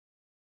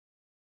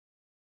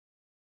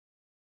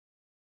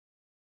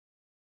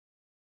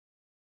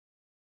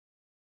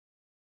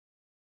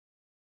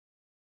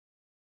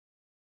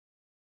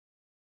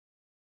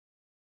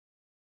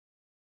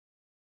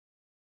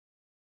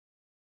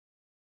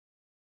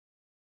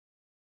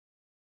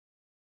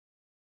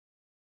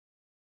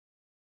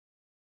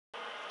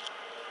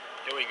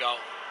Here we go.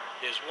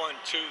 There's 1,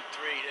 2, 3,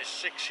 there's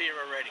 6 here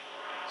already.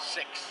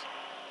 6.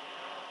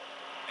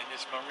 And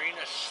this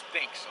marina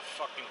stinks of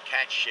fucking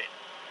cat shit.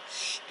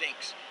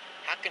 Stinks.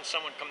 How can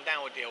someone come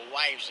down with their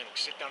wives and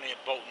sit down in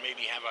their boat and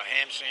maybe have a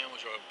ham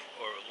sandwich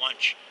or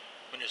lunch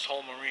when this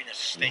whole marina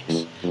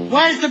stinks?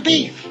 Where's the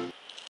beef?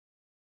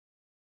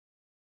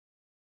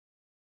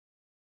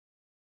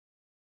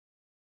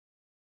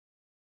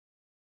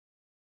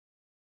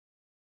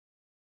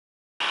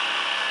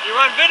 You're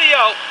on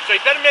video, so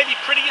you better maybe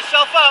pretty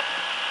yourself up.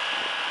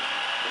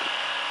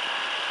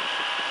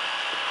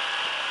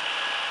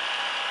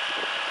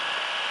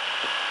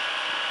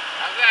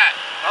 How's that?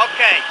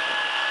 Okay.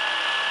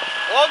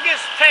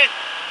 August 10th,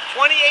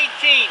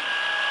 2018.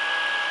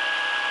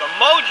 The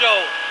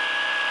MoJoe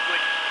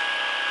with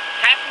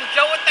Captain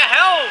Joe at the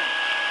helm.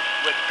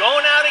 We're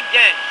going out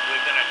again.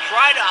 We're going to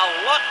try our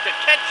luck to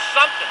catch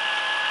something.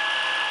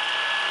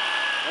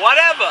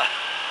 Whatever.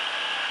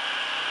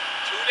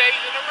 2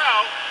 days in a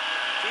row.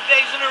 2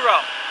 days in a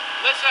row.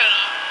 Listen,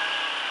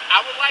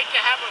 I would like to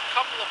have a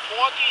couple of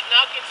porgy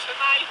nuggets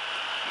tonight.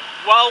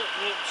 Well,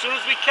 as soon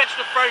as we catch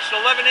the first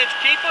 11-inch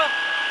keeper,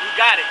 we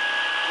got it.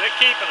 We're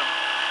keeping them.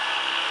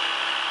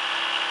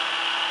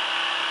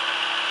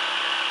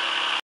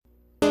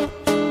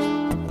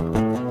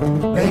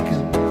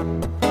 Bacon.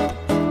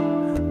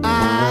 I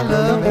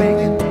love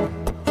bacon.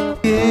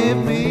 Give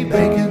me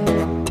bacon.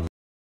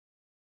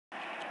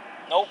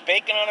 No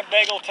bacon on a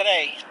bagel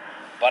today,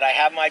 but I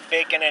have my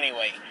bacon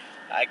anyway.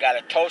 I got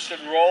a toasted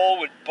roll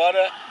with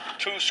butter,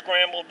 2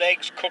 scrambled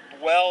eggs cooked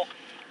well,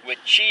 with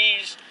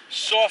cheese,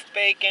 soft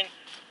bacon,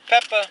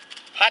 pepper,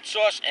 hot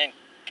sauce, and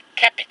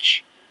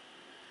cabbage.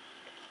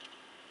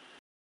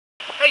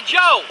 Hey,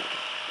 Joe!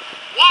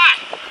 What?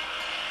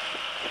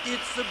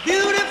 It's a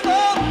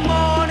beautiful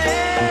morning.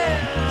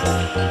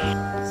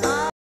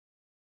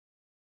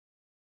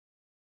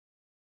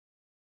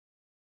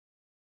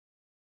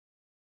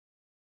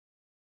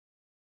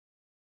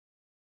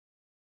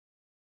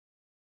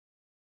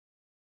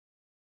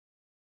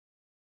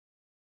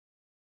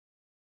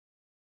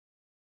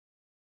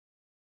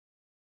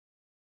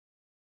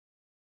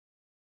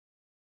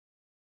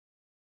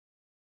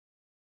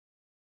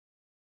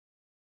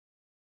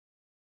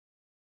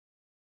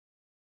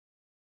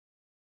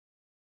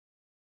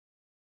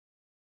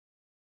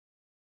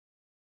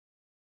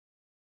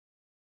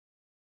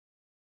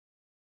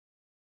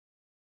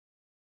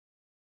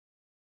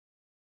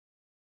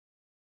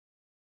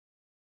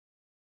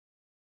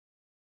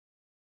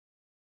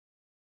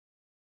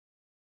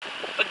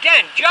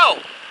 Again, Joe,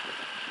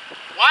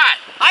 What?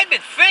 I've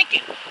been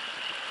thinking.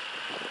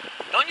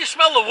 Don't you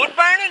smell the wood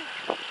burning?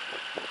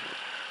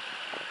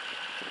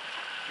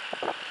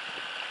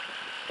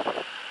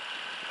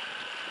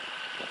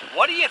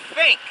 What do you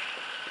think?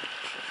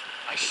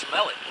 I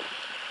smell it.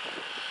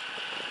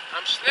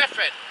 I'm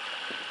sniffing.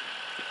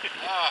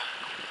 Oh,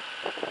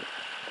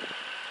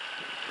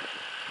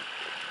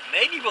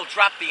 Maybe we'll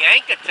drop the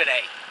anchor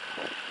today.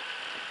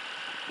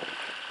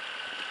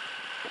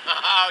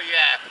 oh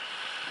yeah.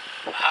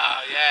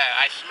 Oh yeah,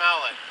 I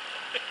smell it.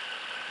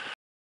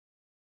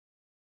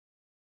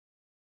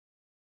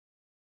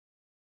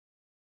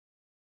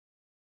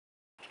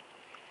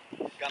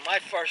 Got my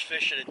first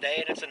fish of the day,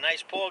 and it's a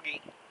nice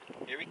porgy.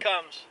 Here he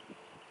comes.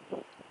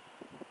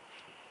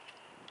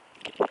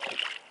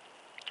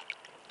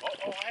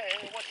 Oh,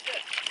 hey, what's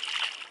this?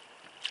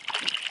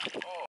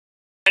 Oh.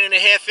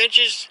 9.5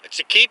 inches. It's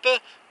a keeper,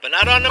 but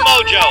not on the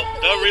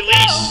MoJoe. The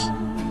release.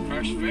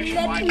 First fish,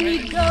 Let 5 me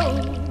minutes.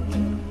 go.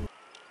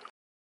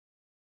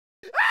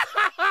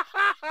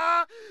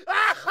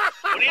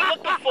 What are you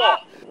looking for?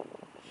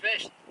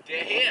 Fish,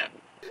 they're here.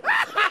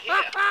 They're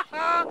here.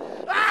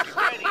 It's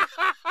ready.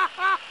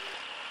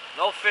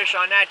 No fish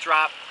on that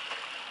drop.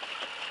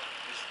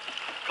 Just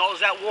colors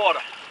that water.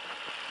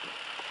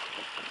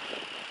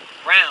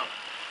 Brown.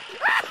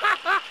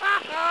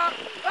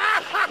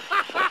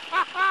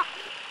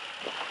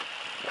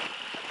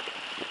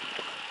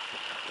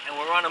 And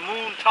we're on a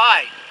moon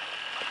tide.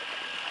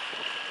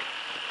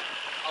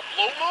 A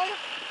blue moon?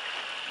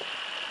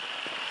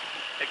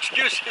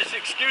 Excuses,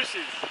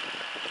 excuses.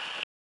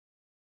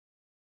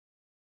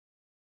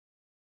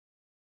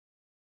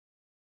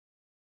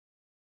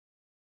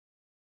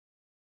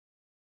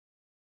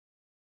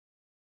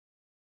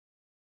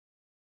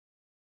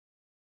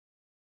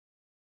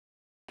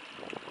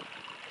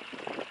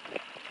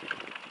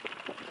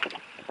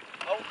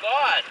 Oh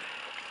God.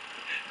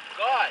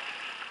 God.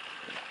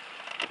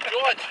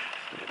 George.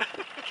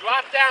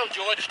 Drop down,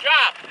 George.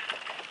 Drop.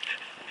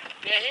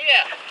 They're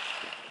here.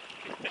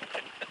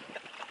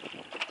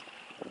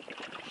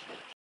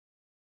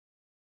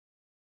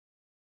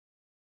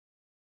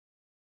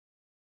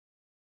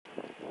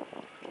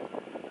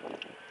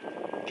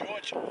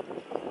 George,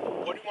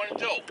 what do you want to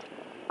do?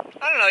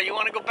 I don't know, you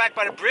want to go back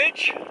by the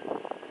bridge?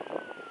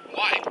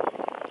 Why?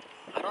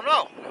 I don't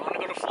know. You want to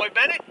go to Floyd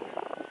Bennett?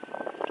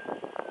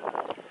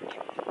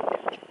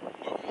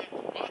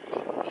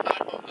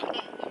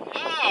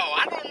 No,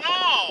 I don't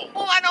know.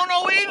 Well, I don't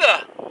know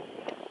either.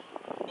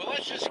 Well,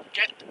 let's just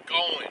get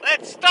going.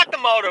 Let's start the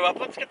motor up.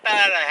 Let's get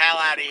that the hell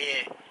out of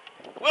here.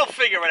 We'll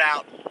figure it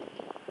out.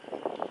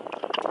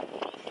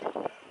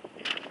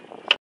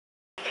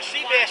 The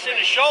sea bass in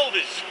his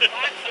shoulders.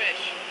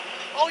 Blackfish.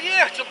 Oh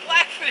yeah, it's a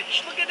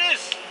blackfish. Look at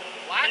this.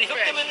 And he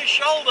hooked him in his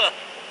shoulder.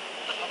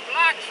 A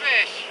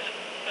blackfish.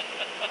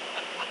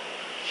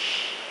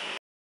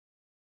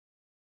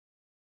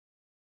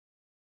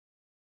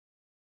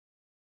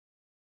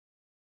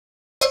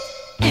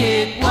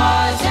 It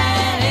was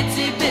an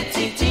itsy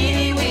bitsy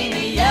teeny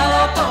weeny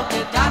yellow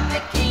polka dot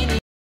bikini.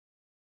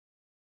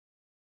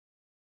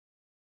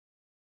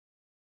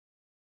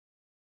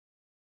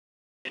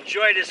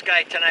 Enjoy this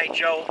guy tonight,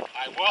 Joe.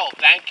 I will,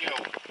 thank you.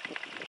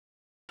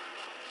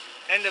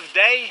 End of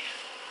day.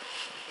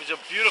 It was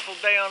a beautiful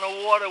day on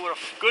the water with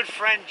a good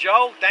friend,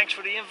 Joe. Thanks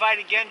for the invite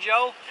again,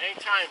 Joe.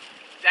 Anytime.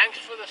 Thanks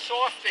for the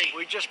softie.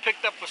 We just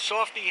picked up a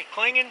softie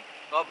clinging.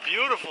 Oh,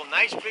 beautiful,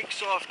 nice big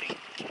softie.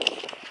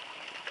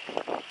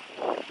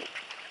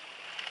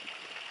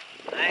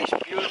 Nice,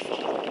 beautiful.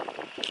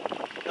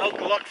 No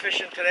luck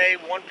fishing today.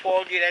 One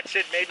porgy, that's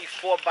it. Maybe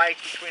 4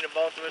 bites between the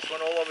both of us.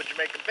 Went all over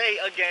Jamaica Bay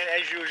again,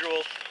 as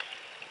usual.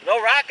 No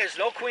rockers,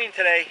 no queen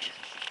today.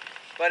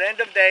 But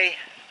end of day.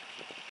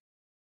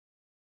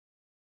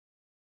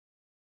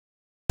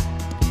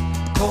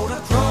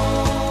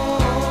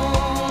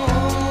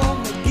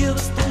 Give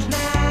us those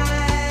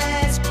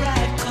nice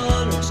bright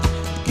colors.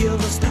 Give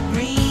us the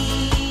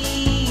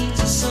greens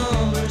of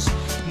summers.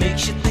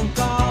 Makes you think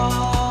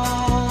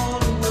all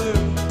the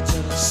world's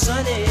a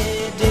sunny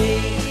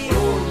day.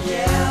 Oh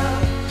yeah,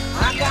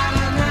 I got a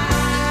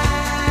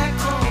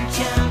Nikon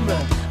camera.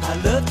 I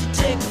love to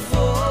take a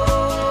photograph.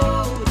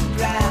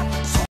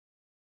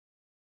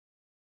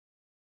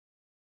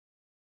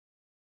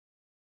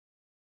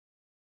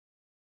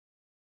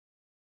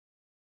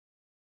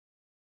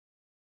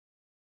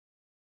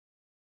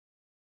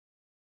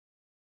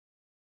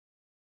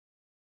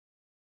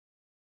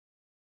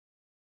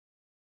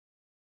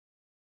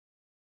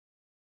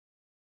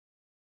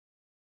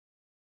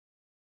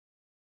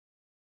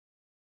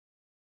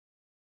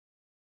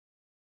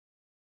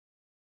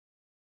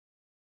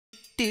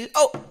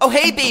 Oh,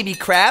 hey, baby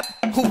crab.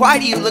 Why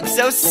do you look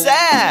so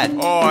sad?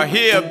 Oh,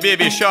 here,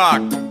 baby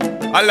shark.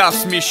 I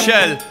lost my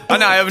shell,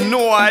 and I have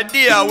no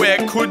idea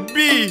where it could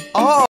be.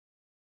 Oh.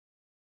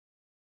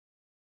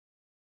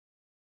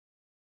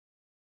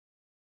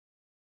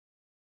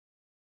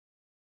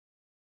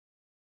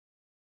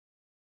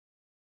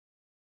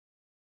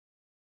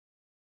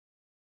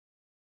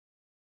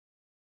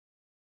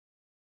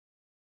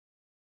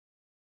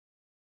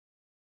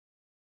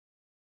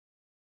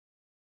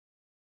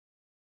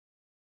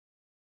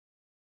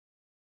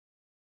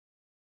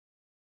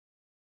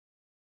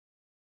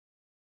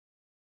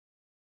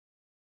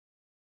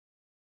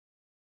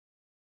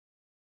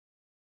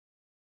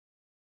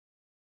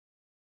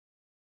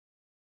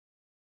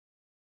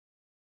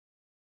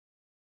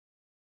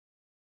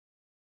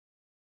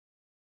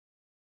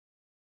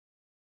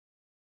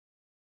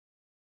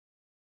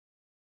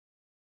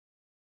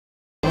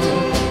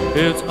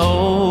 It's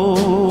old.